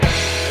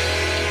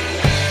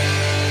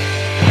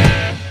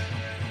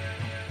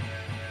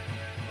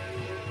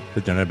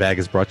The Donut Bag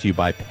is brought to you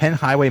by Penn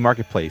Highway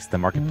Marketplace, the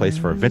marketplace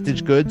for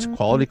vintage goods,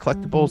 quality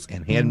collectibles,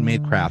 and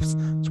handmade crafts.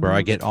 It's where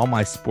I get all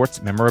my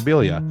sports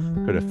memorabilia.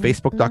 Go to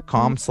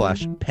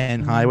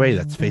facebook.com/Penn Highway.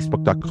 That's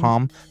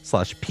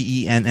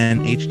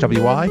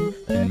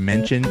facebook.com/PENNHWY and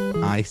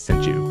mention I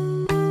sent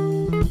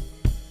you.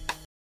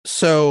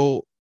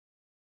 So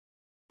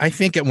I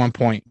think at one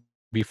point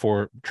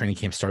before training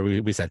camp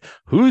started, we said,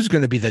 who's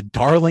going to be the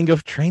darling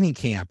of training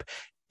camp?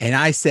 And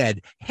I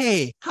said,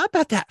 hey, how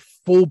about that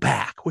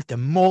fullback with the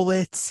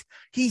mullets?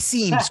 He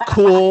seems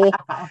cool.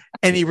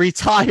 And he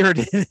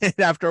retired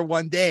after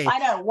one day. I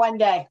know, one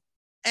day.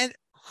 And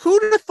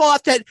who'd have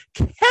thought that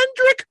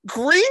Kendrick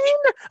Green,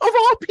 of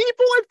all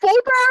people, at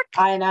fullback?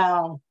 I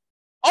know.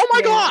 Oh,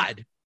 my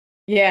God.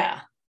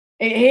 Yeah.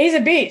 He's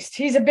a beast.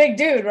 He's a big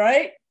dude,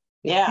 right?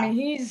 Yeah. I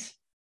mean,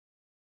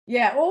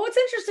 yeah. Well, what's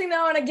interesting,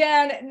 though, and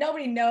again,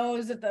 nobody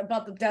knows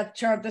about the depth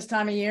chart this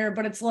time of year,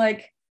 but it's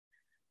like,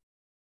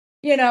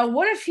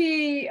 what if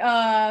he,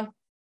 ends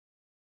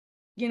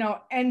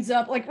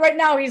up like right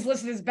now he's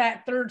listed as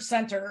third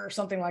center or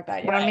something like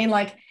that. You know what I mean?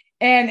 Like,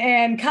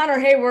 and Connor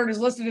Hayward is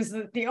listed as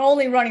the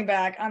only running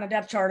back on the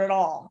depth chart at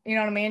all. You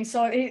know what I mean?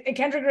 So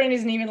Kendrick Green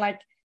isn't even like,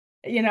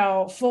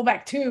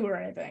 fullback 2 or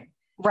anything.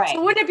 Right.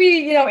 So wouldn't it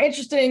be,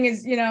 interesting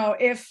is,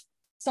 if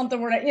something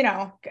were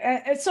to,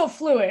 it's so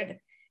fluid.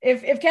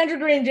 If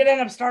Kendrick Green did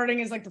end up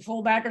starting as like the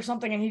fullback or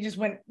something, and he just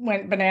went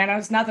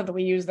bananas, not that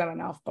we use them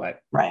enough, but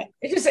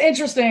it's just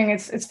interesting.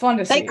 It's fun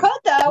to see. They could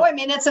though. I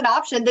mean, it's an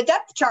option. The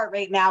depth chart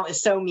right now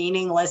is so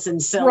meaningless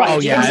and silly. Right. Oh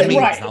yeah, I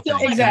mean, right.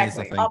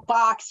 Exactly. A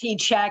box he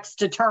checks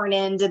to turn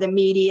into the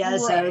media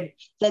so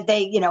that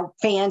they,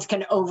 fans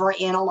can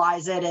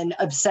overanalyze it and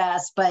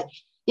obsess. But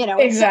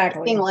it's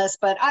meaningless.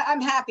 But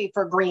I'm happy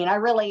for Green. I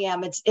really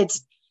am.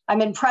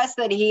 I'm impressed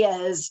that he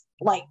is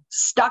like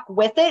stuck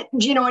with it.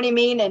 Do you know what I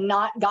mean? And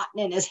not gotten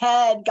in his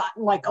head,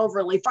 gotten like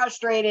overly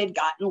frustrated,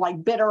 gotten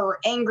like bitter or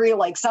angry,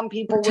 like some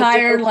people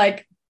tired,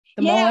 like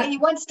mullet. He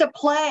wants to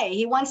play.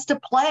 He wants to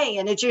play.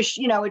 And it just,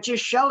 it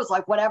just shows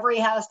like whatever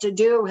he has to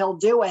do, he'll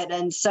do it.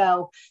 And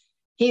so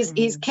he's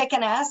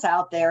kicking ass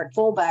out there at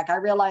fullback. I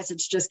realize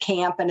it's just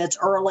camp and it's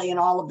early and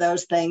all of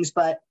those things,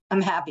 but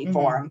I'm happy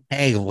for him.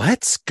 Hey,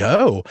 let's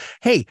go.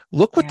 Hey,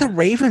 look what the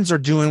Ravens are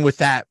doing with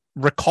that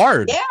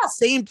Ricard. Yeah.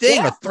 Same thing.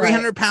 A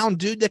 300-pound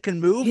dude that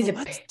can move.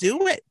 Let's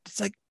do it. It's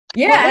like,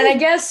 and I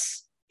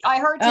guess I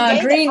heard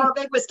today that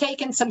Herbig was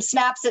taking some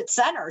snaps at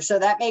center. So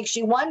that makes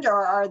you wonder,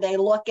 are they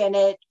looking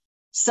at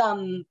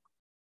some,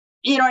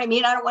 you know what I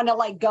mean? I don't want to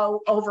like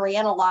go over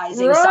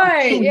analyzing.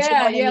 Right. Something,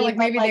 Yeah. you know Like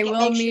maybe they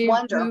will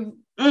move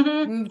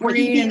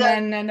Green and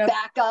then end up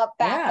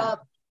back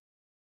up.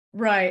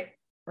 Right.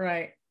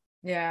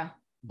 Yeah.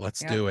 Let's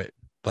do it.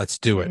 Let's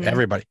do it.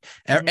 Everybody,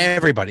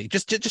 everybody,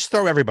 just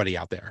throw everybody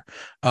out there.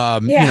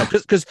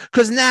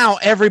 Because now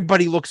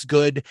everybody looks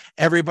good.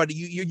 Everybody,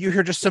 you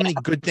hear just so many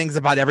good things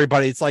about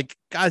everybody. It's like,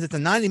 guys, it's a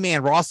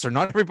 90-man roster.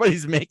 Not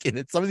everybody's making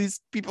it. Some of these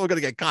people are going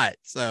to get cut.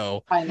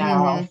 So I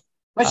know,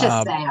 which is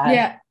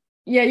sad.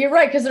 Yeah, you're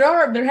right. Because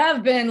there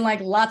have been like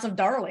lots of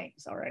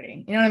darlings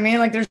already. You know what I mean?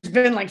 Like there's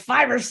been like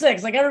 5 or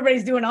 6. Like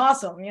everybody's doing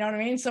awesome. You know what I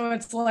mean? So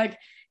it's like,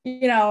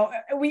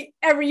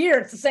 every year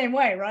it's the same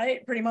way,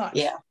 right? Pretty much.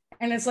 Yeah.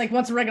 And it's like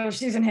once the regular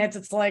season hits,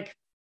 it's like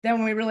then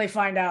when we really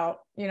find out,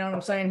 you know what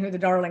I'm saying, who the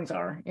darlings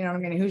are. You know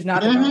what I mean? Who's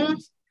not the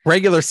darlings.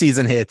 Regular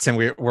season hits, and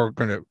we're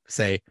going to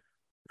say,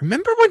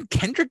 remember when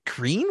Kendrick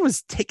Green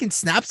was taking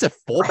snaps at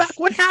fullback?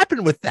 What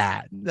happened with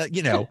that? It's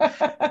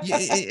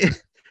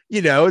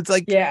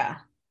like,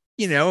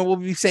 we'll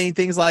be saying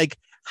things like,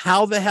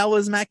 how the hell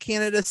is Matt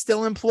Canada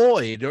still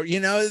employed? Or,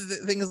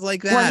 things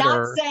like that.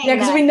 We're not saying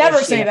because we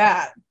never say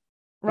that.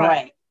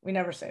 Right. We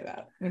never say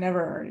that. We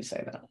never already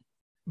say that.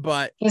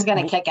 But he's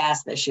going to kick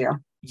ass this year.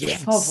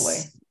 Yes. Hopefully.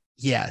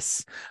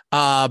 Yes.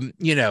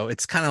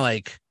 It's kind of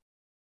like,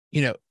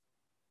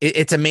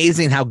 it's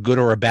amazing how good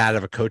or bad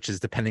of a coach is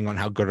depending on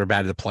how good or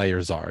bad the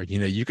players are.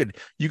 You could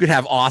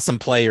have awesome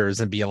players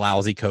and be a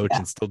lousy coach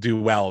and still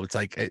do well. It's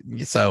like,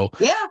 so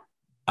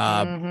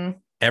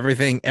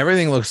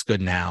everything looks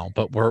good now,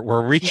 but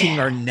we're reaching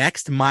our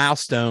next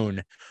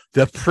milestone,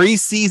 the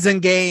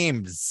preseason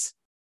games.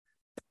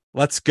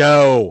 Let's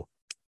go.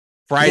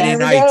 Friday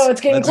night. It's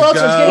getting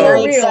closer. It's getting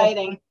very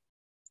exciting.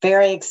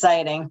 Very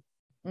exciting.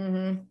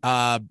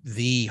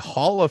 The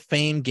Hall of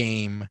Fame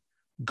game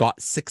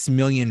got 6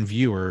 million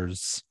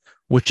viewers,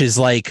 which is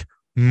like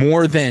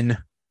more than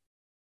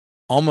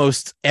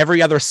almost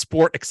every other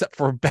sport except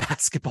for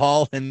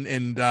basketball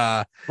and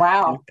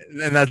wow.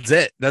 And that's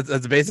it.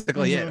 That's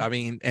basically it. I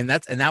mean, and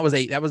that was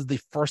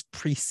the first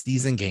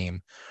preseason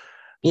game.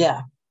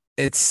 Yeah.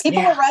 It's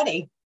people are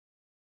ready.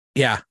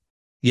 Yeah.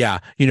 Yeah.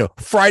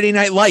 Friday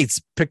Night Lights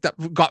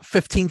got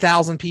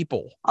 15,000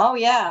 people. Oh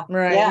yeah.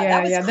 Right.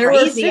 Yeah. There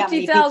were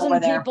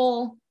 50,000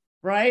 people.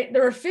 Right.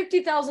 There were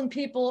 50,000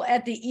 people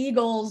at the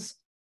Eagles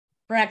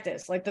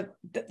practice, like the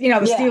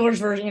Steelers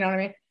version, you know what I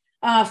mean?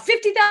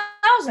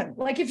 50,000.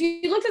 Like if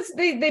you looked at,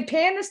 they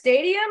panned the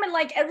stadium and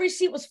like every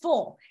seat was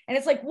full. And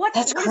it's like, what?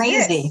 That's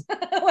crazy.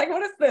 Like,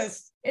 what is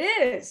this? It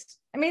is.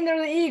 I mean,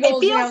 they're the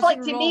Eagles. It feels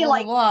like to me,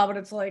 like, but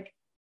it's like,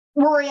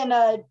 we're in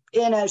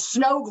a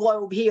snow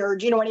globe here.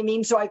 Do you know what I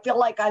mean? So I feel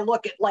like I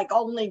look at like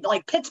only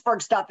like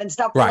Pittsburgh stuff and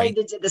stuff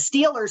related to the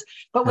Steelers.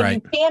 But when you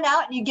pan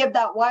out and you give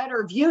that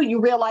wider view, you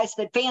realize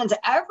that fans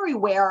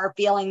everywhere are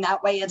feeling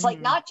that way. It's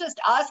like not just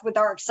us with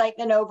our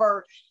excitement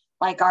over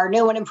like our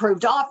new and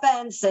improved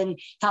offense and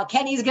how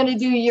Kenny's going to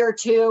do year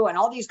 2 and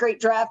all these great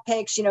draft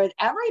picks. You know,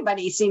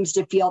 everybody seems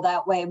to feel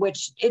that way,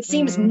 which it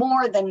seems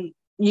more than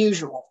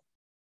usual.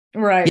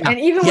 Right. Yeah. And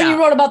even when you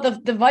wrote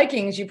about the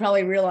Vikings, you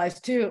probably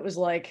realized too, it was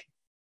like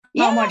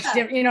how much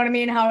different, you know what I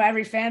mean? How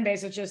every fan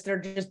base is just, they're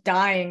just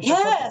dying.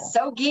 Yeah.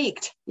 So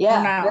geeked.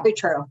 Yeah. Very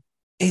true.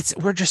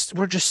 We're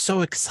just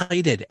so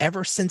excited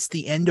ever since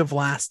the end of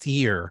last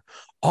year.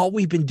 All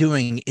we've been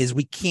doing is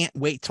we can't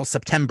wait till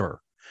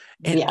September.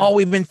 And all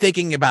we've been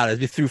thinking about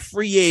is through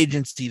free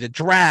agency, the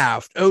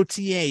draft,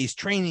 OTAs,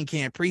 training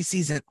camp,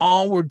 preseason,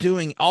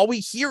 all we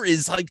hear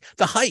is like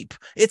the hype.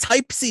 It's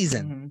hype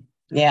season.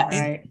 Yeah.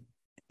 Right.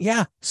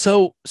 Yeah.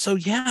 So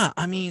yeah,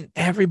 I mean,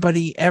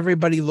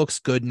 everybody looks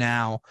good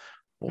now.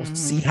 We'll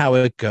see how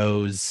it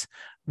goes.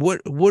 What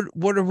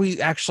are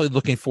we actually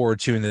looking forward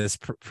to in this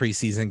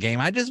preseason game?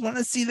 I just want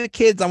to see the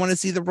kids. I want to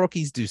see the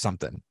rookies do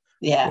something.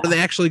 Yeah. What are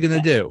they actually going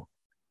to do?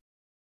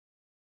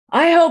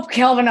 I hope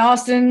Calvin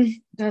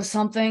Austin does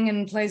something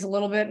and plays a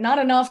little bit, not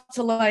enough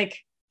to like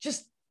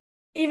just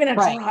even a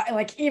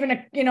like even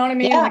a, you know what I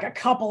mean? Like a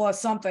couple of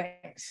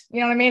somethings,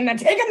 you know what I mean? Then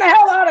take him the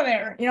hell out of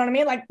there. You know what I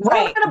mean? Like,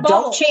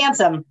 don't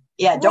chance him.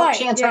 Yeah. Don't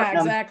chance him.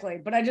 Exactly.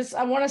 But I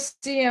want to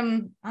see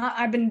him.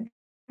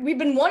 We've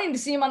been wanting to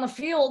see him on the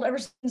field ever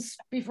since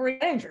before he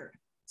got injured.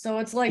 So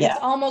it's like, it's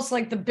almost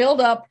like the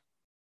buildup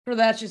for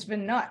that's just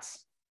been nuts.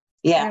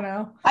 Yeah, you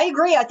know? I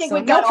agree. I think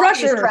we've got no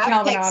pressure, all these draft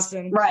Calvin picks.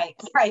 Austin. Right,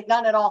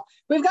 none at all.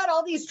 We've got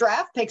all these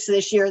draft picks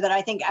this year that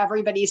I think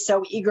everybody's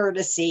so eager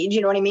to see. Do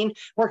you know what I mean?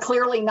 We're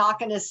clearly not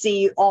going to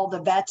see all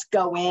the vets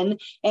go in,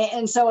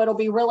 and so it'll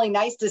be really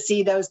nice to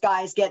see those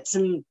guys get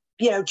some,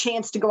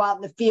 chance to go out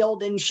in the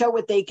field and show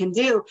what they can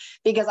do.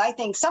 Because I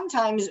think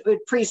sometimes with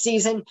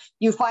preseason,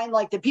 you find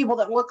like the people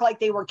that look like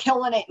they were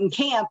killing it in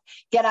camp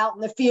get out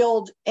in the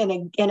field in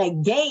a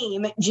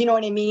game. Do you know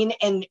what I mean?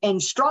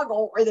 And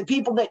struggle, or the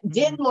people that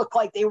didn't look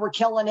like they were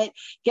killing it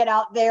get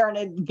out there in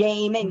a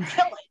game and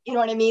kill it. You know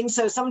what I mean?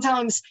 So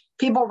sometimes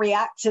people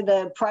react to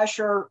the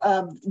pressure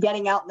of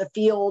getting out in the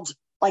field,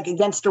 like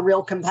against a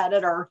real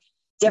competitor,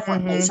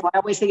 differently. So I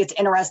always think it's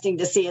interesting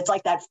to see. It's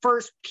like that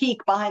first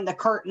peek behind the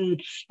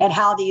curtain at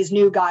how these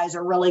new guys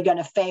are really going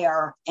to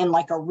fare in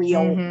like a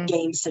real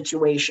game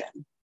situation.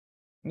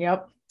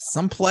 Yep.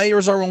 Some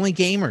players are only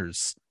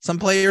gamers. Some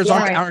players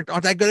aren't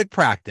that good at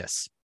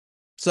practice.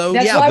 So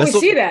that's why we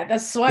see that.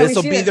 That's why this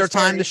will be their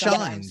time to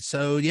shine.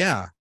 So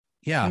yeah.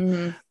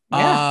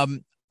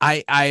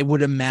 I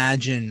would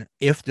imagine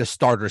if the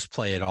starters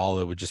play at all,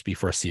 it would just be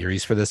for a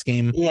series for this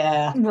game.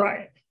 Yeah.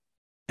 Right.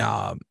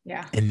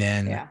 And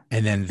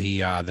then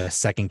the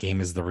second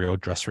game is the real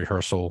dress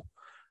rehearsal.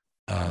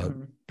 But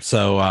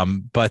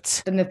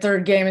then the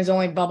third game is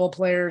only bubble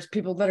players,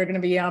 people that are going to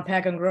be out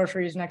packing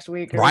groceries next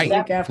week, or right? The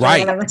week after,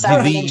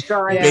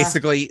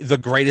 basically the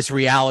greatest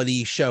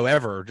reality show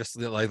ever. Just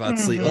like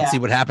let's see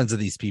what happens to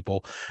these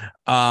people.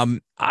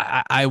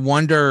 I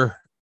wonder.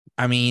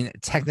 I mean,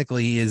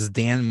 technically, is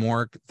Dan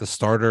Moore the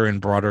starter and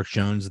Broderick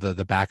Jones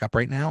the backup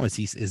right now? Is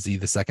he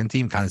the second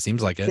team? Kind of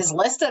seems like it. He's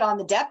listed on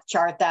the depth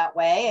chart that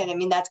way, and I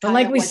mean that's kind of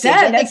like what we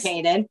said.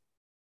 Indicated.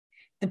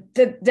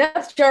 The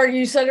depth chart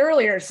you said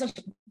earlier is such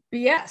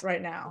BS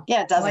right now.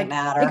 Yeah, it doesn't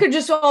matter. It could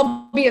just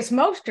all be a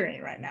smoke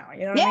screen right now.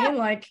 You know what I mean?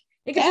 Like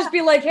it could just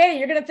be like, hey,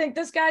 you're gonna think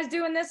this guy's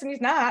doing this and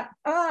he's not.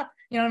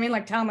 You know what I mean?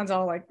 Like Tomlin's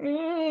all like,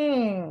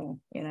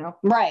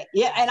 Right.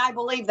 Yeah. And I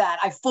believe that.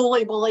 I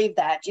fully believe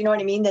that. You know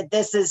what I mean? That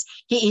this is,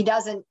 he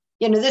doesn't,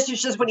 this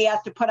is just what he has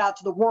to put out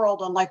to the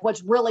world on like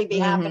what's really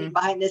happening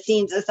behind the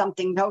scenes is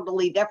something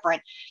totally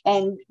different.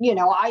 And,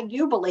 I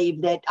do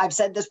believe that I've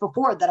said this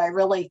before, that I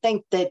really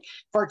think that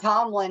for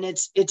Tomlin,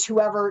 it's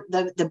whoever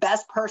the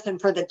best person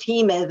for the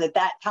team is at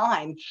that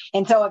time.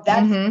 And so if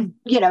that's,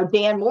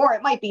 Dan Moore,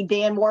 it might be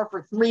Dan Moore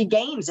for 3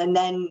 games and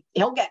then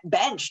he'll get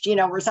benched,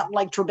 or something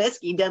like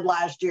Trubisky did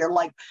last year.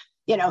 Like,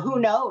 who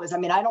knows? I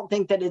mean, I don't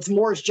think that it's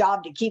Moore's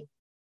job to keep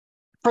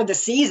for the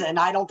season.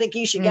 I don't think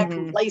he should get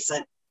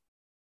complacent.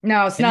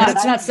 No, it's not.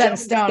 It's not set in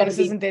stone. This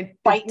isn't the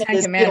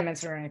 10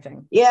 Commandments or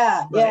anything.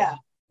 Yeah, yeah.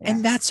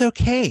 And that's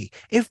okay.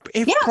 If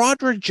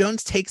Broderick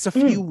Jones takes a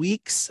few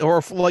weeks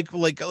or like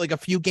a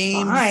few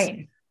games,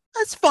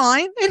 that's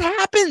fine. It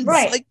happens.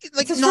 Right. Like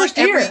it's not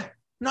every year.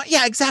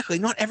 Exactly.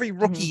 Not every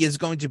rookie is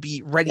going to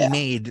be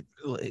ready-made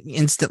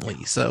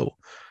instantly. So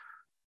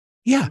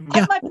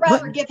I'd much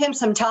rather give him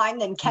some time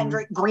than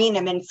Kendrick Green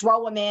him and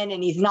throw him in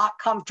and he's not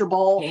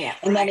comfortable.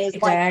 And then his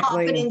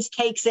confidence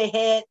takes a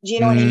hit. Do you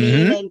know what I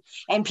mean?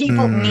 And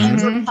people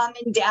fans are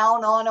coming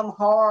down on him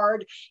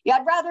hard. Yeah,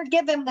 I'd rather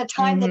give him the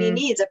time that he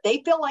needs. If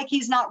they feel like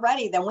he's not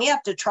ready, then we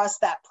have to trust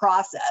that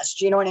process.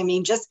 Do you know what I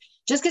mean? Just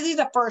because he's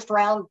a first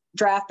round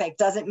draft pick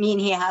doesn't mean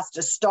he has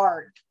to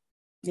start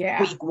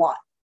week 1.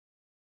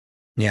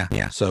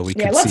 Yeah. So we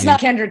could let's see not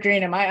Kendrick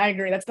Green him. I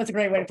agree. That's a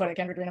great way to put it.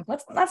 Kendrick Green him.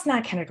 Let's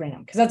not Kendrick Green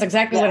him because that's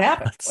exactly what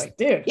happened. Like,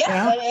 dude,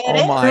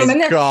 oh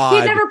my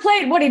God. He never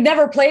played. What, he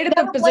never played at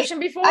the position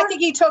before? I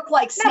think he took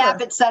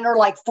snap at center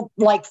like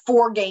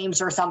 4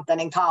 games or something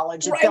in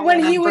college. Right,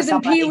 when he was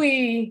in Pee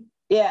Wee.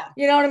 Yeah.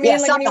 You know what I mean? Yeah,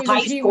 like when he was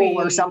high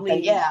school or something.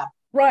 League. Yeah.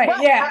 Right.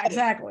 Yeah,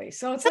 exactly.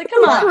 So it's like,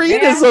 come on.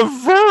 Green is a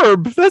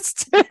verb. That's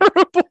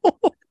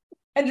terrible.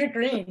 Kendrick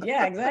Green.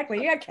 Yeah,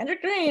 exactly. Yeah,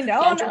 Kendrick Green.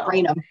 Kendrick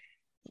Green.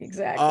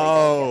 Exactly.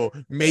 Oh,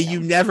 may you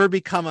never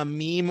become a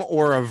meme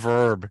or a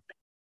verb.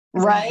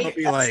 Right.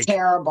 That's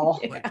terrible.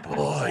 Like,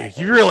 boy,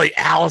 you really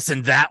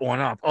Allison that one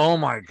up. Oh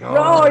my God.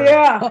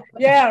 Oh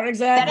yeah,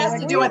 exactly. That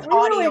has to do with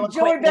audio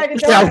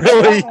equipment. Yeah,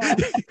 really.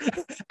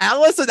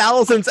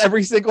 Allison's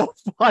every single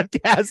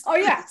podcast. Oh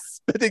yeah.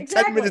 Spending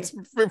 10 minutes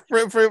for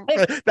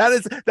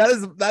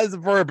that is a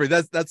verb.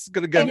 That's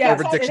gonna get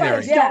Urban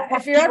Dictionary. Yeah.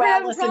 If you're ever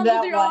having problems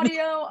with your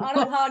audio on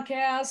a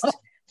podcast,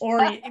 or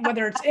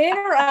whether it's in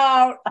or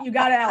out, you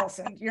got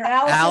Allison. You're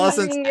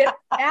Allison's it.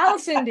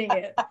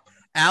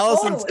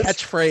 Allison's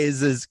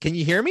catchphrase is, "Can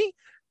you hear me?"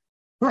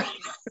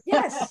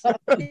 Yes.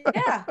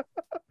 Yeah.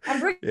 I'm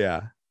bringing.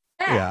 Yeah.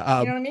 You know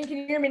what I mean? Can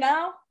you hear me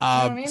now? You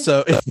know what I mean?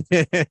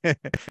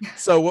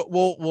 So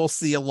we'll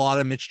see a lot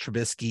of Mitch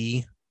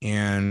Trubisky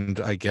and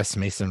I guess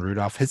Mason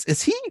Rudolph. Has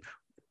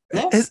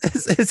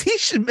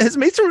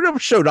Mason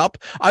Rudolph showed up?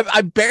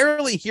 I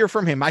barely hear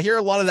from him. I hear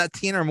a lot of that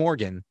Tanner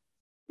Morgan.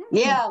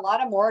 Yeah, a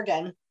lot of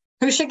Morgan,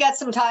 who should get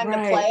some time to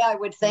play, I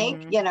would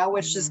think,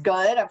 which is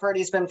good. I've heard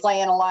he's been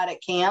playing a lot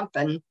at camp.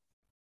 And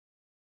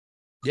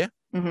yeah.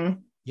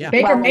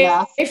 Baker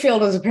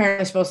Mayfield is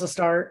apparently supposed to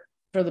start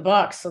for the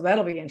Bucs, so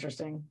that'll be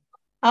interesting.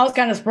 I was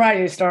kind of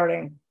surprised he's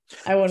starting.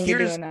 I wouldn't be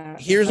doing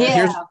that.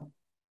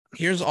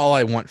 Here's all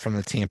I want from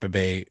the Tampa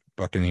Bay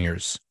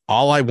Buccaneers.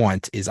 All I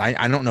want is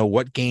I don't know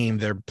what game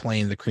they're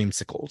playing the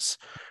Creamsicles.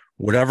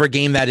 Whatever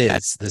game that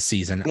is this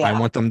season, I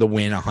want them to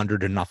win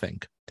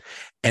 100-0.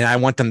 And I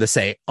want them to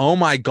say, "Oh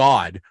my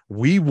God,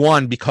 we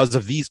won because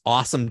of these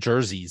awesome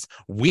jerseys.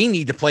 We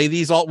need to play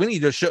these all. We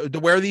need to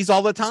wear these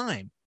all the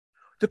time."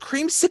 The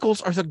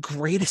Creamsicles are the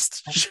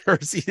greatest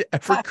jersey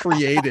ever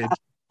created.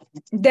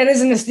 That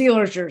isn't a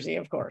Steelers jersey,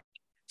 of course.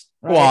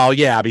 Right? Well,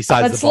 yeah.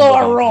 Besides, let's slow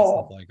our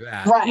roll like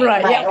that. Right.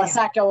 Yeah. Let's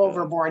not go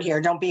overboard here.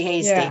 Don't be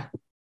hasty. Yeah.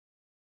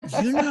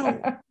 You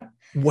know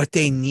what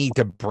they need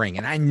to bring,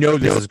 and I know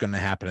this is going to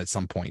happen at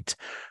some point.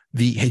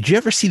 Did you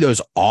ever see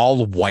those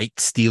all white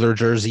Steeler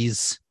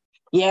jerseys?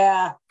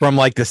 Yeah. From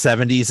like the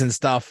 70s and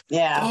stuff.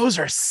 Yeah. Those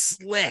are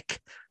slick.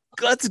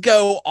 Let's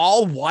go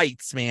all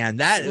whites, man.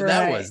 That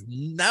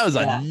was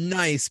a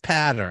nice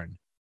pattern.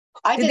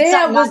 I did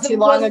something not too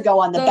long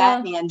ago on the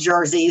Batman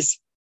jerseys.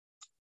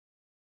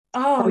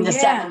 Oh, from the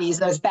 70s,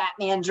 those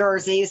Batman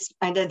jerseys.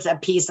 I did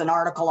an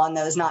article on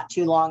those not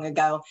too long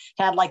ago.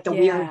 Had like the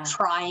weird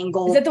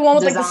triangle. Is it the one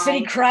with like the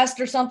city crest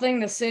or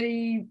something? The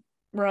city.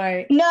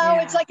 Right. No,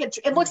 it's like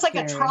it looks like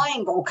a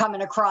triangle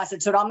coming across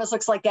it. So it almost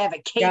looks like they have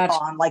a cape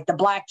on, like the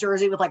black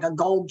jersey with like a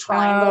gold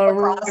triangle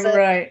across it.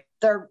 Right.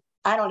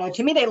 I don't know.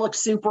 To me, they look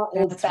super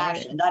old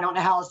fashioned. Right. I don't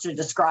know how else to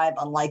describe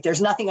them. Like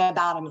there's nothing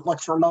about them that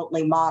looks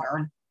remotely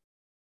modern.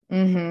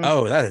 Mm-hmm.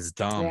 Oh, that is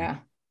dumb. Yeah.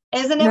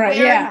 Isn't it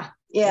weird?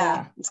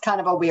 Yeah. It's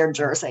kind of a weird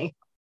jersey.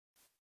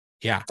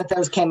 Yeah. But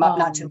those came up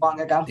not too long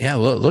ago. Yeah.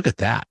 Look at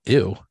that.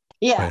 Ew.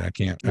 Yeah. Wait, I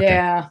can't. Okay.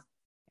 Yeah.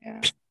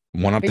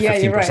 One up to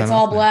 15%. You're right. It's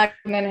all black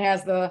and then it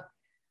has the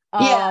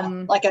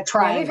like a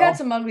triangle. They've had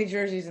some ugly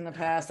jerseys in the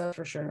past, that's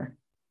for sure.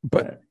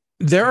 But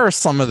there are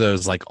some of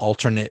those like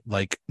alternate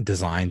like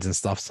designs and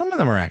stuff. Some of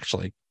them are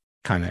actually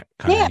kind of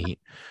neat.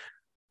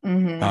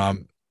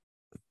 Mm-hmm.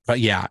 But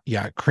yeah,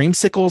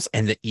 Creamsicles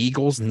and the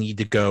Eagles need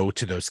to go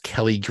to those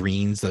Kelly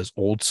Greens, those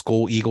old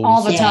school Eagles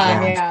all the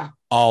time.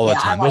 All the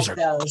time. Those are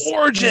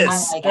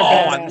gorgeous.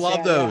 I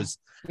love those.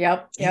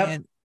 Yep.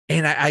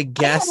 And I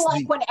guess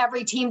when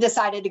every team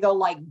decided to go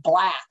like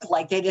black,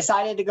 like they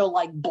decided to go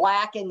like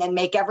black and then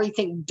make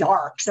everything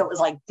dark. So it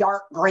was like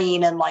dark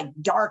green and like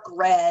dark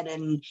red.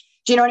 And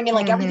do you know what I mean?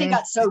 Like everything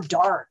got so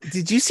dark.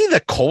 Did you see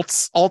the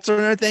Colts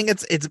alternate thing?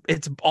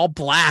 It's all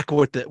black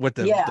with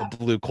the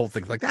blue Colt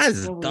thing. Like that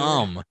is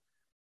dumb.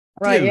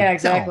 Right. Dude, yeah,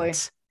 exactly.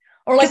 Don't.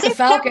 Or like the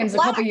Falcons a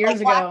couple years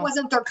ago. Black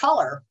wasn't their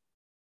color.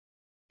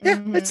 Yeah,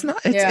 it's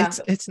not.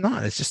 It's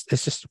not. It's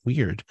just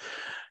weird.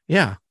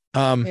 Yeah.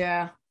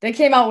 They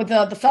came out with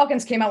the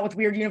Falcons came out with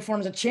weird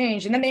uniforms that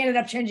changed, and then they ended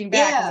up changing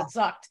back because it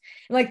sucked.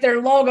 Like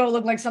their logo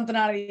looked like something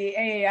out of the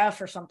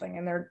AAF or something,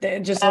 and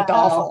it just looked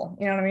awful.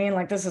 You know what I mean?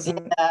 Like this isn't.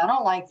 Yeah, I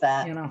don't like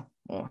that. You know.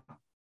 Ugh.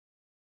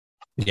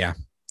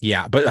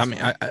 Yeah, but I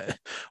mean,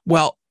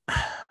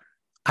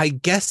 I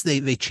guess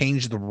they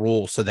changed the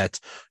rule so that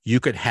you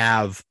could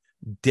have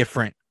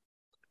different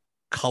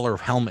color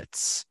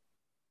helmets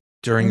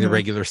during the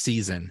regular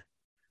season.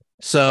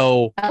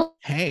 So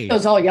hey,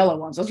 those all yellow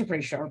ones. Those are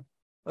pretty sharp.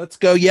 Let's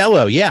go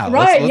yellow. Yeah.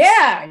 Right.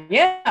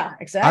 Yeah.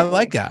 Exactly. I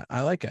like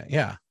that.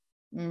 Yeah.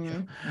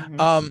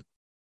 Mm-hmm.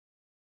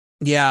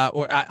 Yeah.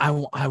 Or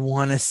I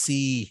want to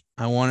see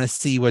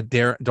what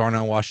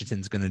Darnell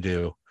Washington's going to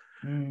do.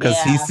 because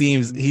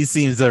he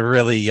seems to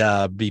really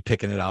be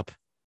picking it up.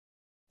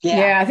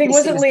 Yeah, I think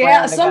was it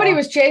LeeAnn? Somebody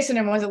was chasing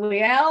him. Was it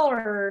LeeAnn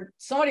or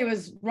somebody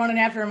was running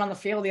after him on the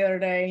field the other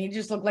day? He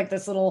just looked like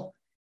this little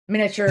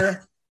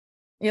miniature,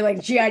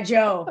 like G.I.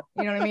 Joe.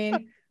 You know what I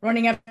mean?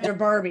 Running after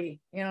Barbie.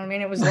 You know what I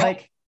mean? It was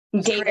like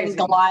David and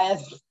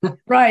Goliath.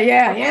 Right?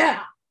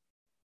 Yeah.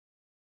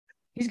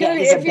 He's gonna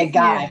be a big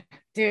guy,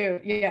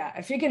 dude. Yeah,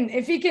 if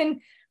he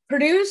can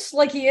produce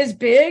like he is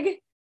big,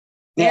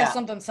 he has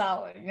something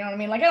solid. You know what I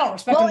mean? Like I don't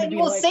expect him to be.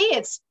 Well, and we'll see.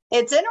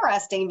 It's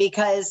interesting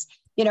because.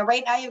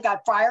 Right now you've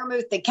got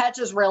Freiermuth that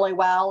catches really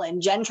well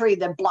and Gentry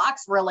that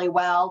blocks really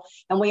well.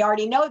 And we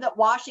already know that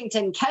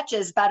Washington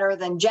catches better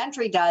than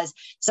Gentry does.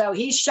 So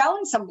he's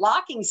shown some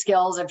blocking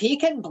skills. If he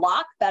can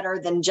block better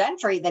than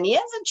Gentry, then he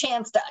has a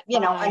chance to,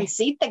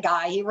 unseat the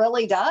guy. He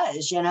really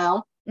does,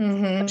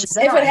 Mm-hmm.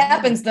 If it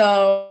happens,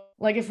 though,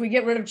 like if we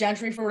get rid of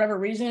Gentry for whatever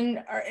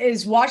reason,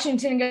 is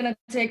Washington going to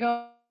take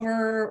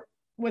over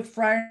with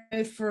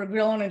Freiermuth for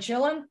grilling and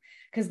chilling?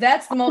 Because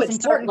that's the most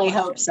important. Certainly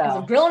hope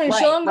so. If grilling and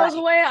chilling goes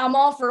away, I'm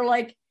all for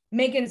like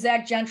making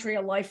Zach Gentry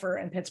a lifer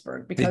in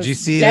Pittsburgh because did you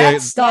see that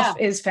stuff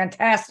is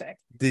fantastic.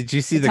 Did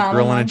you see the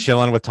grilling and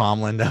chilling with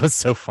Tomlin? That was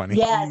so funny.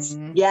 Yes.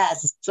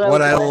 So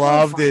what I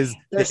loved is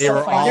they're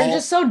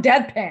just so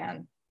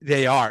deadpan.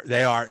 They are.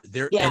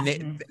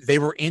 And they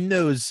were in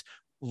those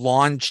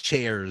lawn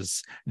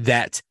chairs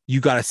that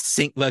you got to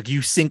sink, like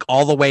you sink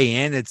all the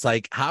way in. It's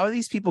like, how are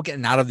these people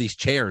getting out of these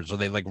chairs? Are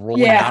they like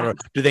rolling out? Or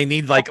do they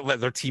need like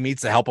their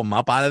teammates to help them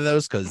up out of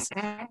those? Because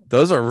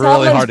those are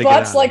really hard to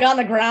get out. Like on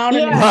the ground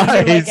and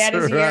like at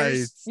his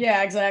ears.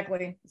 Yeah,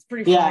 exactly. It's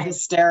pretty funny. Yeah,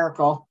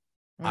 hysterical.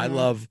 I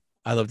love.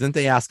 Didn't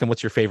they ask him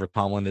what's your favorite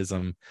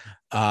Tomlinism?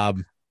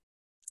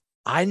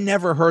 I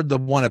never heard the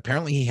one.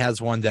 Apparently, he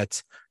has one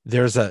that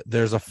there's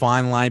a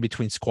fine line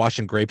between squash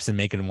and grapes and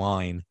making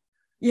wine.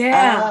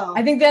 Yeah,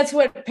 I think that's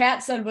what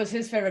Pat said was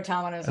his favorite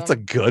Tomlinism. That's a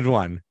good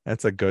one.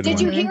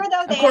 Did you hear,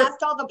 though, they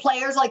asked all the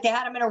players, like they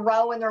had them in a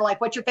row, and they're like,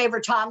 what's your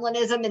favorite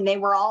Tomlinism? And they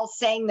were all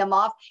saying them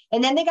off.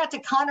 And then they got to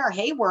Connor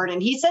Hayward,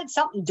 and he said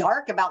something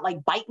dark about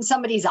like biting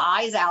somebody's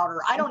eyes out,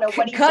 or I don't know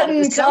what he said.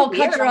 Cut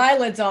your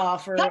eyelids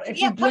off, or if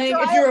you're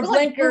a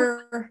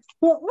blinker.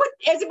 But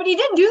he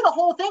didn't do the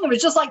whole thing. It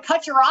was just like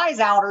cut your eyes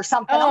out or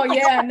something. Oh,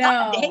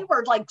 no.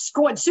 Hayward like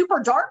going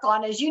super dark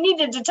on us. You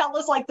needed to tell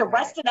us like the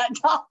rest of that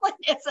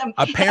Tomlinism.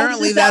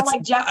 Apparently that's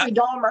like Jeffrey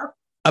Dahmer.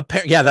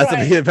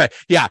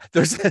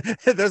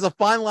 There's a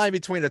fine line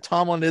between a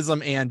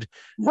Tomlinism and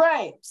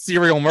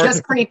serial murder.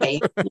 Just creepy.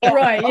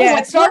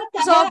 It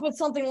starts off with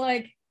something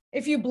like,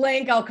 if you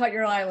blink, I'll cut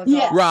your eyelids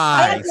off.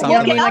 Right. You know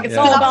what I mean? Like it's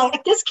all about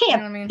like, this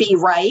can't be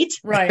right.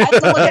 Right. I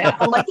have to look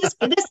at it like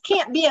this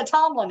can't be a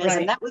Tomlinism.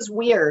 Right. That was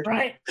weird.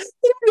 Right.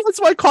 That's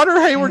why Connor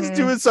Hayward's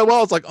doing so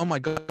well. It's like, oh my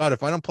God,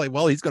 if I don't play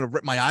well, he's gonna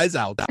rip my eyes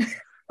out.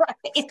 Right.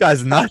 This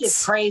guy's nuts.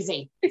 It's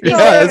crazy.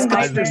 This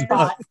guy's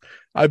nuts.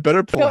 I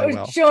better play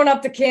well. Showing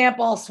up to camp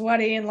all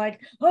sweaty and like,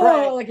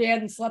 like he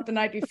hadn't slept the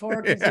night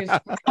before because he was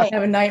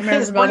having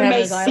nightmares about having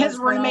his eyelids. His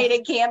roommate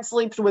at camp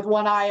sleeps with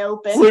one eye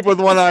open.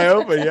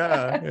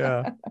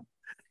 Yeah.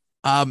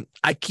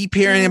 I keep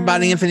hearing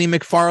about Anthony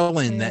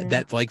McFarland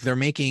that like they're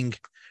making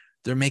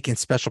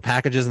special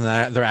packages and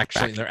they're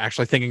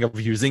actually thinking of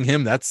using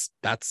him. That's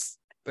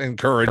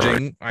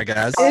encouraging, I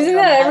guess. Isn't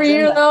that every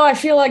year though? I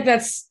feel like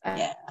that's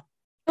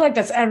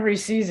that's every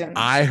season.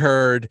 I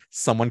heard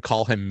someone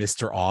call him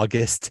Mr.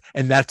 August,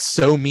 and that's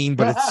so mean,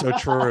 but it's so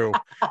true.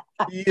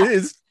 He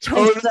is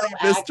totally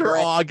Mr.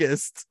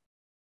 August.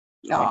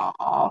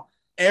 Oh,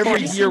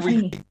 every year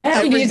we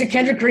use a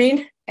Kendrick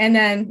Green and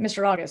then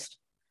Mr. August.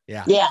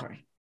 Every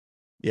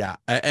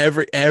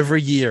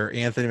year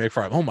Anthony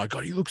McFarland, oh my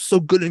God, he looks so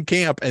good in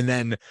camp, and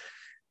then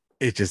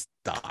it just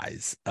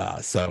dies.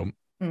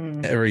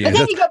 Every year. But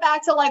then you go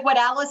back to like what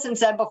Allison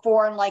said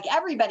before, and like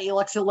everybody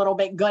looks a little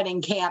bit good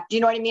in camp. Do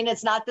you know what I mean?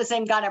 It's not the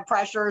same kind of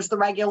pressure as the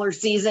regular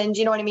season. Do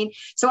you know what I mean?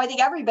 So I think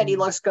everybody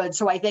looks good.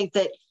 So I think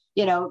that,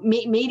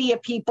 media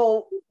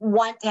people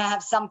want to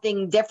have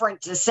something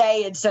different to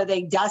say. And so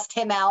they dust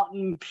him out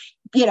and,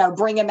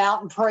 bring him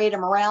out and parade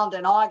him around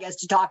in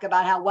August to talk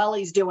about how well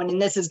he's doing.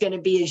 And this is going to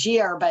be his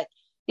year. But,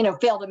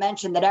 fail to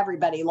mention that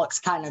everybody looks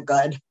kind of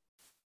good.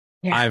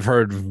 Yeah. I've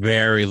heard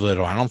very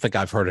little. I don't think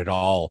I've heard at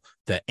all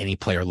that any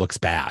player looks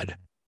bad.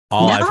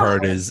 I've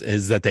heard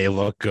is that they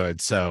look good.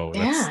 So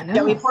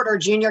Joey Porter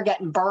Jr.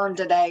 getting burned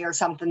today or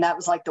something. That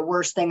was like the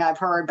worst thing I've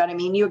heard. But I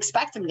mean, you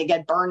expect him to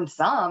get burned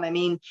some. I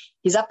mean,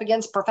 he's up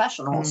against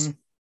professionals.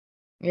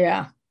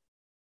 Yeah.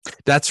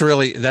 That's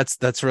really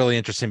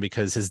interesting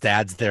because his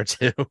dad's there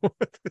too.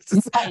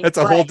 It's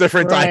a whole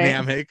different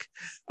dynamic.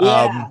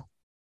 But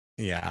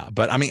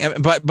I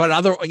mean, but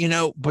other,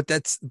 but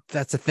that's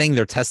the thing.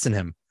 They're testing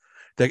him.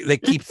 They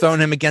keep throwing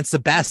him against the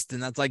best,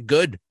 and that's like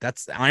good.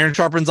 That's iron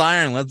sharpens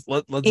iron. Let's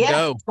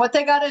go. What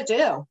they got to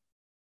do.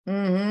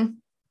 Mm-hmm.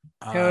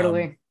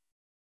 Totally.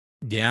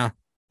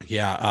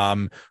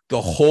 The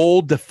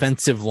whole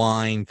defensive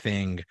line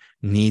thing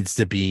needs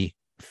to be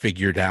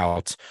figured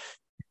out.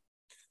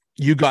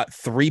 you got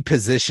 3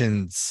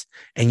 positions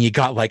and you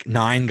got like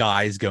 9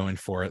 guys going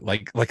for it.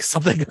 Like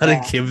something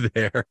gotta give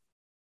there.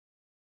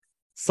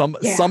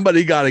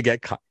 Somebody gotta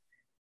get cut.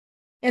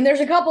 And there's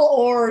a couple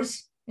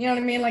ors, you know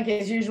what I mean? Like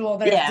as usual,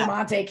 there's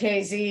DeMonte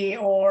Casey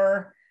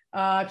or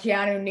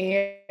Keanu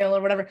Neal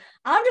or whatever.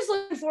 I'm just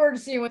looking forward to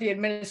seeing what the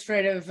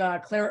administrative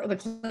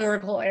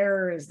clerical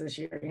error is this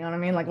year. You know what I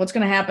mean? Like what's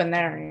going to happen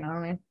there? You know what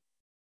I mean?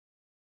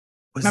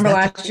 Remember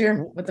last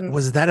year with the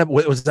was that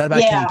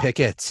about Kenny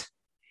Pickett?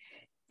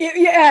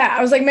 Yeah,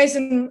 I was like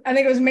Mason. I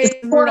think it was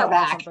Mason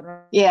quarterback.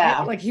 Right?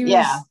 Yeah, like he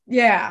was.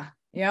 Yeah.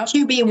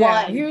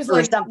 QB1 he was or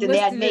like something. They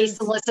had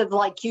Mason listed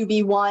like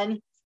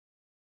QB1.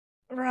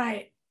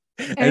 Right.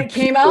 And it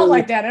came out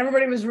like that.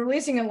 Everybody was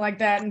releasing it like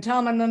that, and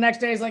Tillman the next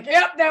day is like,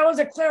 "Yep, that was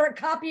a clear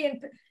copy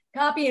and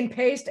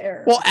paste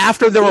error." Well,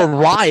 after there were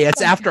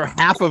riots, after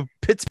half of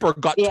Pittsburgh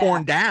got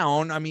torn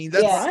down, I mean,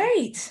 that's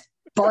right.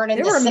 Burning.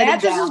 There were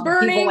mattresses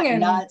burning and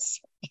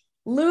nuts,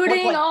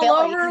 looting all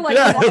Philly. over,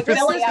 like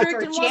Philly after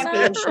a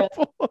championship.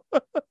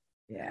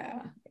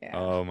 Yeah.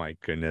 Oh my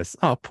goodness.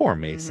 Oh, poor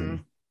Mason.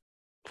 Mm-hmm.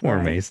 Poor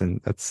Mason.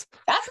 That's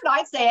what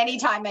I'd say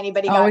anytime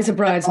anybody got always a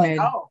bridesmaid.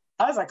 Like, oh,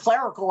 that was a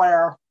clerical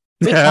error.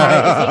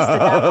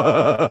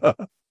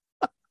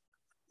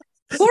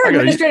 Poor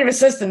administrative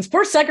assistants,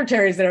 poor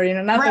secretaries there, you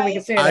know, not that we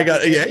can say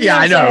that.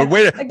 I know.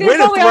 Way to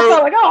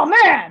throw, like, oh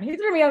man, he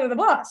threw me under the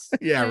bus.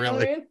 Yeah,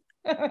 really.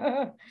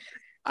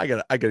 I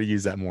gotta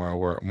use that more at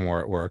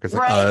work. It's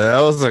like, that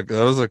was a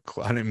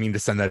I didn't mean to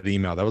send that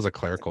email. That was a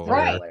clerical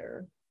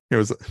error. It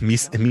was me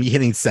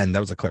hitting send.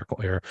 That was a clerical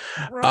error.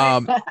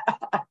 Right.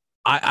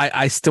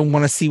 I still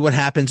want to see what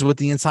happens with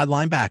the inside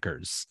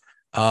linebackers.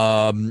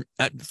 From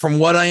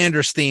what I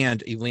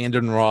understand,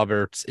 Elandon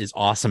Roberts is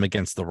awesome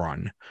against the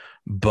run,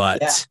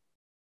 but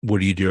what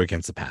do you do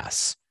against the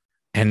pass?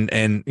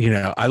 And you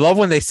know, I love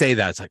when they say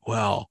that. It's like,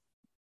 well,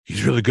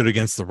 he's really good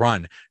against the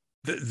run.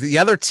 The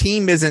other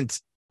team isn't,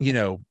 you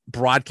know,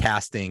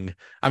 broadcasting.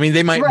 I mean,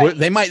 they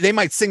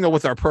might signal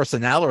with our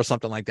personnel or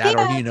something like that,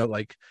 or you know,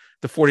 like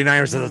the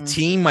 49ers as a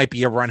team might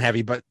be a run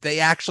heavy, but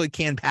they actually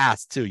can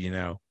pass too, you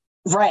know.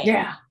 Right.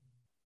 Yeah.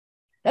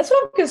 That's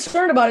what I'm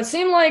concerned about. It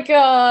seemed like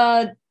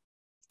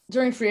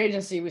during free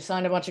agency, we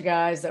signed a bunch of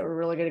guys that were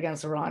really good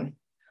against the run,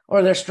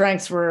 or their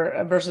strengths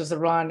were versus the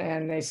run,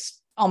 and they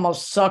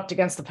almost sucked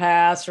against the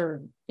pass,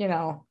 or, you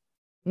know,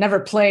 never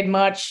played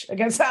much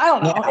against. I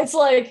don't know. Yeah. It's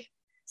like,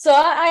 so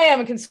I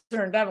am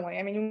concerned, definitely.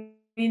 I mean, you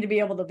need to be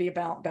able to be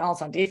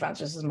balanced on defense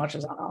just as much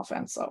as on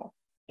offense. So,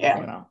 you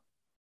know,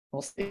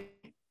 we'll see.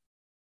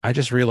 I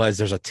just realized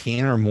there's a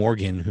Tanner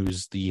Morgan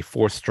who's the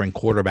 4th string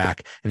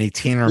quarterback, and a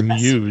Tanner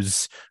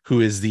Muse who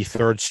is the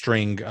 3rd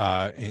string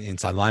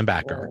inside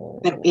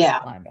linebacker.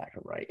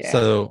 Linebacker, right? Yeah.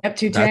 So have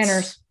 2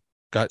 Tanners.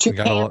 Got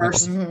a lot.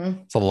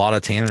 It's a lot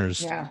of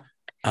Tanners. Yeah.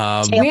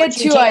 We had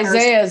 2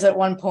 Isaiahs at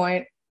one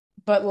point,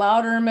 but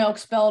Loudermilk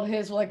spelled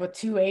his like with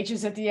 2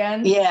 H's at the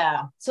end.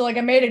 Yeah. So like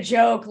I made a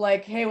joke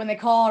like, hey, when they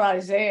call it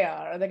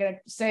Isaiah, are they gonna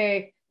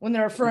say, when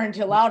they're referring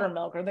to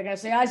Loudermilk, are they gonna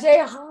say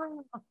Isaiah?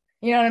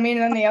 You know what I mean?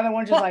 And then the other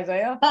one's just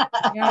Isaiah.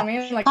 You know what I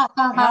mean? Like,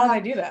 how do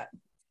they do that?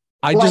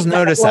 I just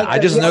noticed that. I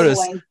just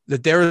noticed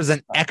that there is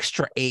an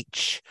extra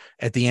H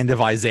at the end of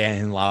Isaiah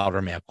and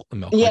Loudermilk.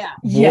 Yeah.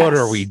 Like, what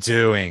are we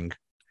doing?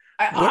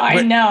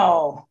 I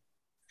know.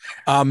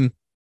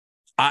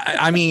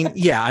 I mean,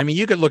 yeah. I mean,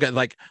 you could look at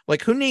like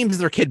who names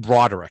their kid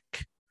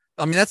Broderick?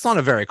 I mean, that's not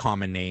a very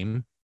common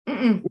name.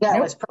 That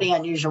was pretty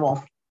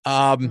unusual.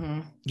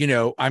 You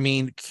know, I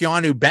mean,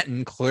 Keanu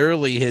Benton,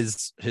 clearly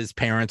his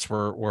parents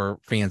were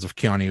fans of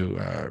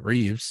Keanu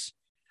Reeves.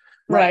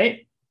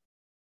 Right.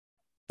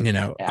 You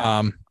know,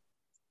 I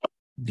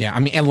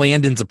mean, and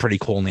Landon's a pretty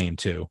cool name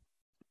too.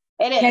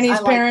 It is. Kenny's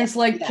parents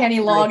like Kenny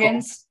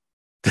Loggins.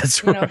 Cool.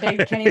 That's right.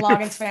 Big Kenny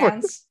Loggins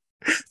fans.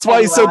 That's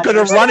why he's so good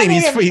at running.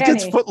 He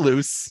gets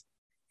footloose.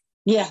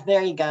 Yeah,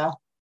 there you go.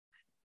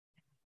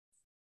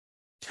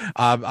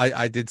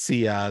 I did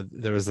see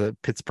there was a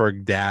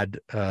Pittsburgh dad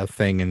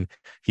thing, and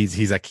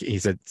he's at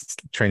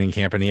training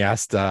camp, and he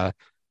asked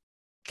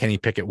Kenny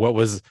Pickett what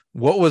was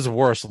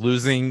worse,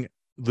 losing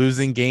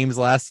games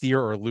last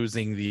year or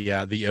losing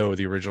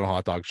the original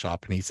hot dog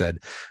shop, and he said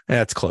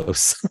that's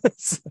close.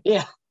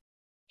 Yeah.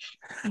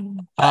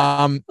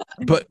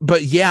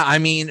 But yeah, I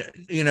mean,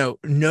 you know,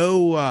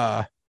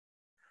 no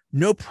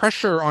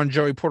pressure on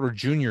Joey Porter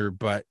Jr.,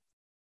 but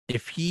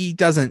if he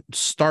doesn't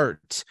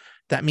start,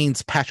 that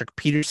means Patrick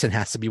Peterson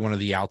has to be one of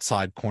the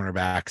outside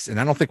cornerbacks, and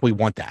I don't think we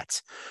want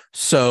that.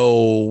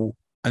 So,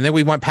 and then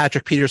we want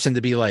Patrick Peterson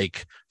to be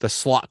like the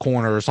slot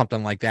corner or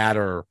something like that,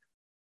 or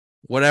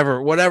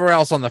whatever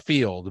else on the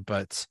field.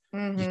 But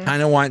you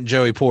kind of want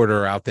Joey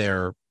Porter out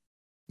there,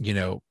 you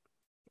know,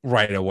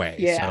 right away.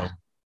 Yeah. So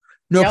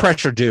no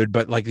pressure, dude,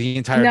 but like the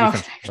entire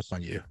defense is just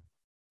on you.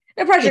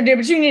 No pressure, dude,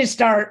 but you need to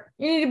start.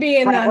 You need to be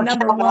in the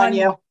number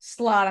 1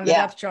 slot on the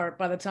depth chart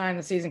by the time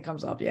the season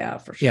comes up. Yeah,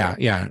 for sure.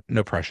 Yeah,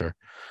 no pressure.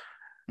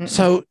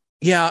 So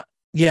yeah,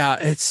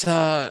 it's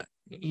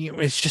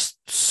it's just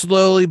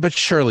slowly but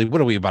surely.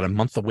 What are we, about a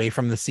month away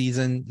from the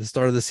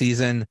start of the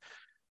season?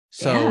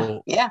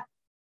 So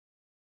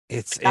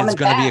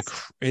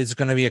it's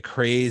gonna be a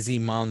crazy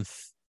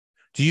month.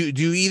 Do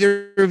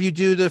either of you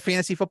do the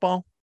fantasy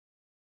football?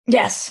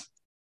 Yes.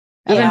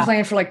 I've been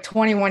playing for like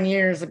 21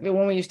 years. Like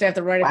when we used to have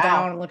to write it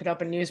down and look it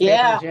up in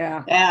newspapers.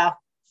 Yeah,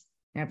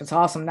 it's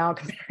awesome now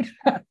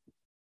compared.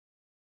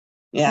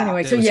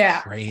 Anyway, so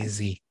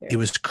crazy. It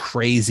was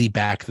crazy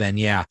back then.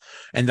 Yeah.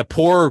 And the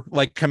poor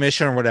like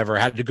commissioner or whatever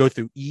had to go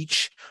through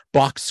each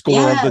box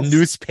score of the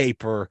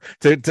newspaper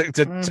to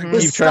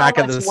keep track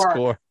of the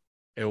score.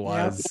 It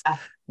was.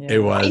 It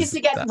was. I used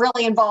to get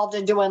really involved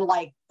in doing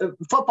like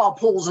football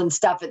pools and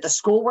stuff at the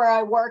school where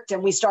I worked,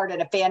 and we started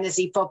a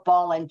fantasy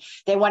football, and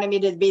they wanted me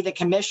to be the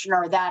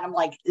commissioner of that. I'm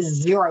like,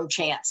 zero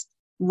chance.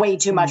 Way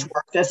too much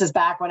work. This is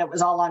back when it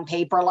was all on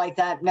paper like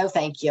that. No,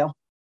 thank you.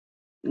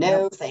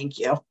 No, thank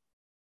you.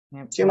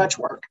 Too much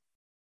work.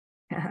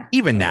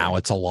 Even now,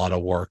 it's a lot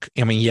of work.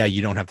 I mean,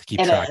 you don't have to keep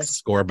track of the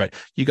score, but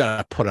you got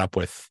to put up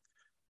with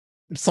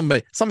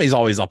somebody's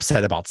always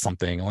upset about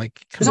something.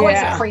 Like, there's always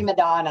a prima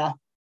donna.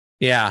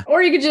 Yeah.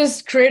 Or you could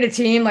just create a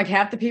team like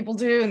half the people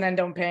do and then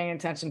don't pay any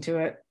attention to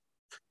it.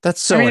 That's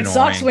so annoying. It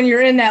sucks when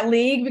you're in that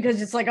league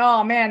because it's like,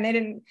 oh man,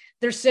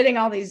 they're starting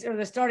all these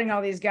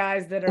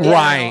guys that are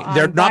right.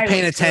 They're not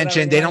paying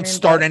attention. They don't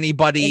start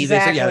anybody.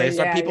 Exactly, they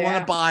start people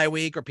on a bye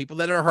week or people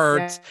that are hurt.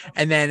 Yeah.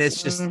 And then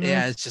it's just,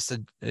 it's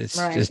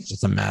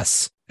just a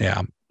mess.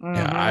 Yeah.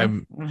 Yeah.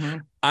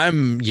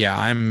 I'm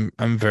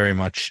very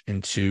much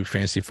into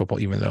fantasy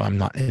football, even though I'm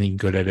not any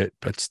good at it,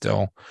 but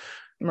still.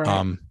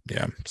 Right.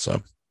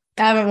 So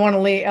I haven't won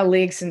a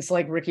league since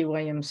like Ricky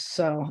Williams,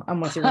 so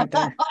I'm with you right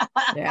there.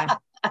 Yeah,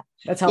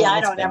 that's how.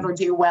 I don't ever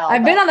do well.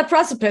 I've been on the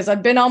precipice.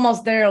 I've been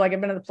almost there. Like I've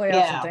been in the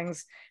playoffs and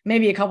things,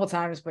 maybe a couple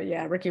times. But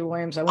Ricky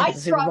Williams. I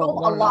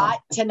struggle a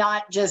lot to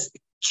not just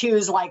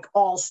choose like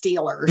all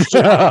Steelers.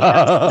 You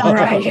know?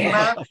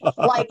 Right.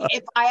 Like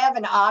if I have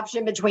an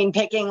option between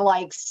picking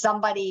like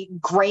somebody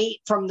great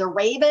from the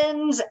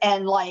Ravens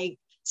and like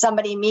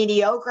somebody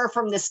mediocre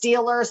from the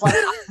Steelers, like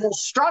I will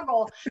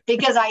struggle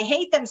because I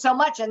hate them so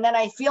much. And then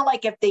I feel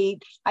like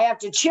I have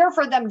to cheer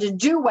for them to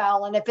do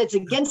well. And if it's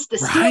against the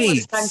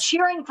Steelers, I'm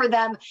cheering for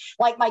them,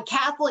 like my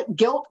Catholic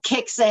guilt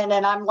kicks in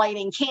and I'm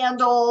lighting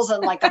candles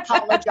and like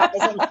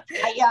apologizing.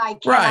 I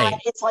cannot. Right.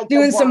 It's like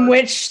doing some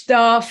witch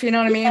stuff, you know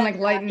what I mean? Like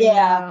lighting.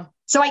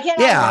 So I can't.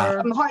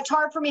 It's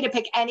hard for me to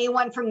pick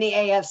anyone from the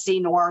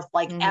AFC North,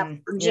 like ever.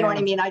 Do you know what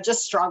I mean? I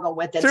just struggle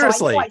with it.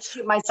 Seriously. So I know I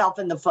shoot myself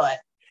in the foot.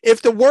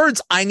 If the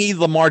words "I need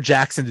Lamar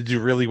Jackson to do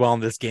really well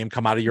in this game"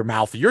 come out of your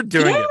mouth, you're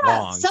doing it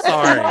wrong.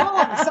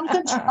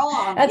 Something's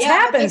wrong. That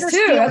happens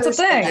too. That's a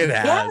thing. It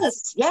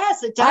has.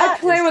 Yes, it does. I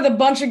play with a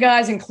bunch of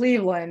guys in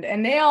Cleveland,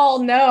 and they all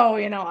know,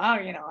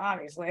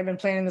 obviously I've been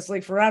playing in this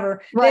league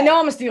forever. Right. They know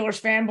I'm a Steelers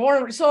fan,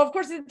 so of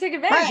course they take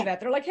advantage of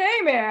that. They're like,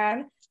 "Hey,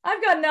 man,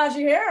 I've got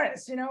Najee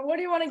Harris. What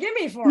do you want to give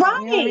me for him?"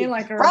 Right. You know what I mean?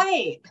 Like,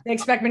 they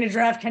expect me to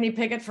draft Kenny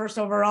Pickett first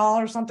overall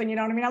or something. You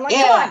know what I mean? I'm like,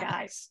 come on,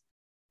 guys.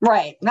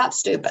 Right, not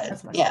stupid.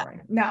 Story.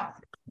 No,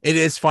 it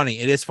is funny.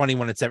 It is funny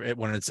when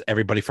it's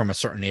everybody from a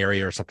certain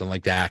area or something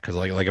like that. Because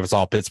like if it's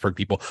all Pittsburgh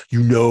people,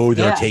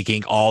 they're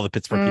taking all the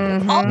Pittsburgh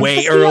people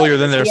way earlier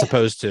than they're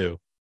supposed to.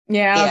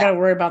 Yeah, I don't got to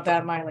worry about that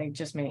in my league.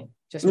 Just me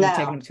taking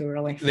them too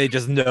early. They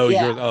just know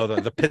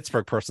the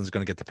Pittsburgh person's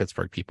going to get the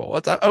Pittsburgh people.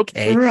 It's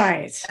okay,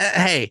 right?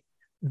 Hey,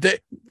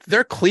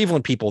 they're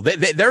Cleveland people.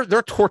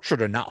 They're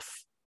tortured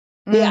enough.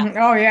 Yeah.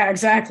 Oh yeah,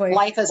 exactly.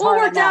 Life is hard.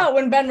 It worked out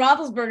when Ben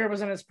Roethlisberger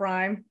was in his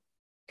prime.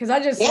 Because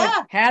I just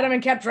had him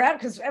and kept drafting.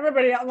 Because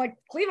everybody, like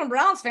Cleveland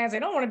Browns fans, they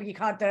don't want to be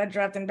caught dead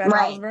drafting Ben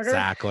Roethlisberger.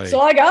 Exactly. So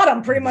I got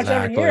him pretty much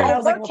every year. And I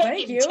was like, well,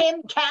 thank you.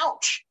 Tim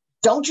Couch.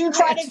 Don't you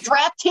try to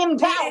draft Tim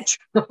Couch.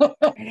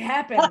 It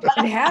happened.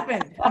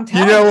 I'm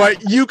telling you. You know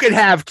what? You could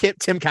have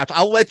Tim Couch.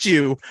 I'll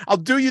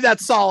do you that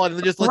solid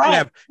and just let you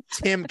have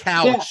Tim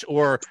Couch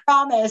or.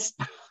 Promise.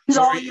 It's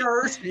all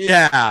yours.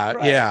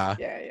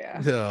 Yeah.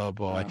 Oh,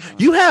 boy.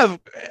 You have,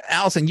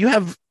 Allison,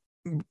 Ben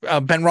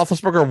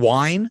Roethlisberger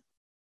wine?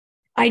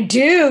 I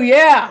do,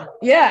 yeah.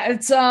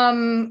 It's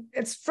from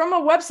a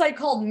website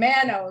called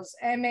Manos,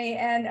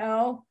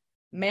 MANO,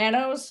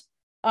 Manos.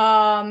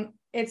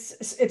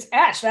 It's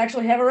etched. I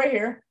actually have it right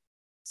here.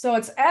 So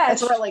it's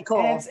etched. That's really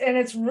cool, and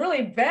it's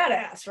really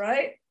badass,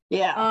 right?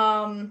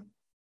 Yeah.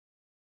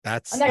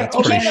 That's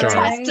pretty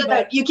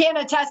sharp. You can't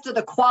attest to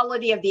the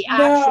quality of the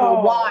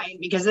actual wine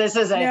because this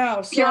is So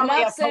I'm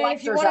not saying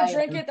if you want to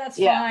drink it, that's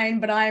fine,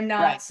 but I'm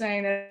not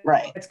saying that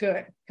it's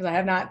good because I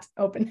have not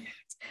opened it.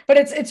 But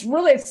it's a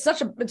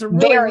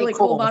really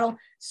cool bottle.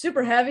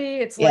 Super heavy.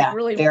 It's like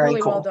really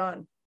cool. Well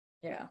done.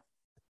 Yeah.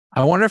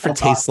 I wonder if it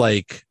tastes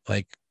like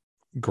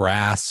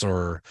grass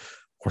or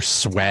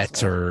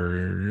sweat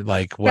or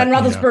like what Ben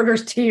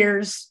Roethlisberger's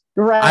tears.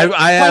 Right.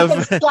 I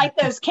have like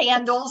those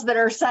candles that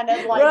are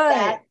scented like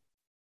that.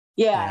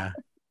 Yeah.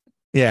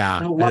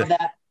 I love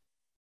that.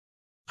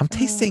 I'm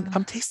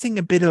tasting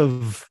a bit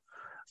of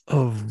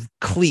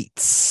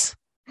cleats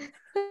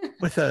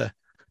with a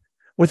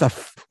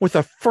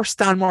first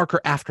down marker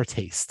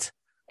aftertaste.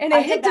 And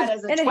I did that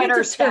as a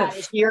Twitter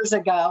status years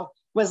ago.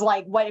 was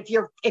like, what if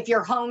your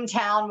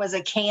hometown was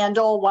a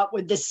candle, what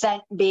would the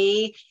scent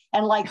be?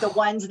 And like the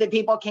ones that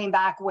people came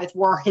back with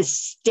were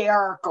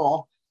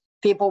hysterical.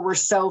 People were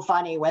so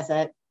funny with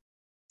it.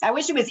 I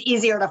wish it was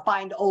easier to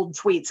find old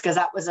tweets because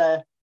that was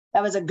a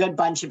good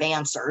bunch of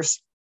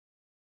answers.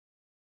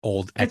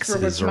 Old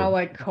exes would smell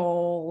like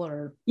coal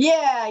or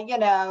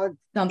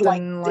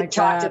something like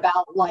talked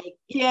about like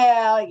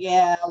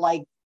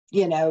like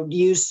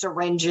used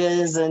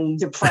syringes and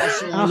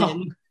depression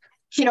and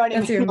you know what I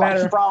mean,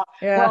 like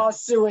raw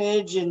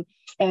sewage and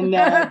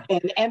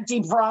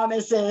empty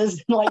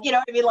promises, like you know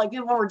what I mean, like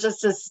people were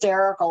just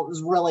hysterical. It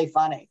was really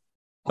funny.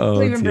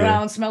 Cleveland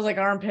Brown smells like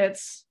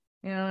armpits.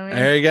 You know what I mean?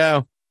 There you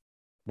go.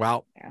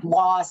 Wow.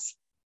 Loss.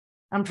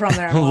 I'm from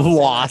there.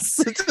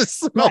 Loss. It just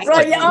smells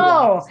like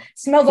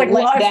smells like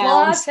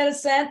loss had a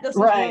scent. That's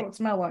what it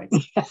smells like.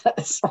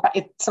 That's right.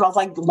 It smells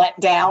like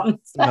letdown.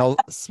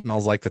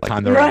 Smells like the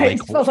time they're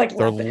smells like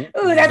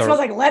that smells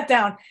like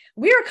letdown.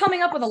 We are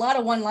coming up with a lot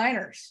of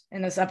one-liners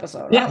in this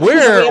episode. Yeah,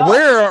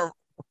 we're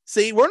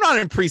not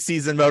in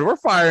preseason mode. We're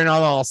firing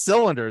on all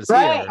cylinders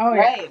here.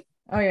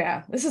 Oh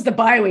yeah. This is the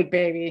bye week,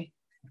 baby.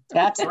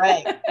 That's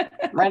right.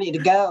 Ready to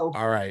go.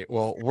 All right.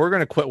 Well, we're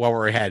gonna quit while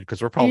we're ahead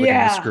because we're probably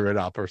gonna screw it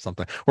up or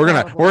something. We're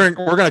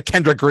gonna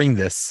Kendrick Green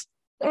this.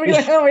 We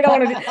don't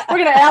want to. We're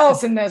gonna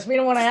Allison this. We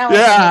don't want to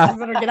Allison. Yeah. We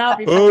better get out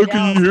before. Oh,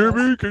 can you hear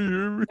me? Can you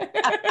hear me?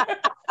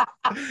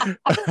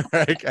 All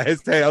right,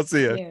 guys. Hey, I'll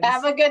see you.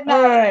 Have a good night.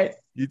 All right.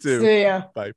 You too. See ya. Bye.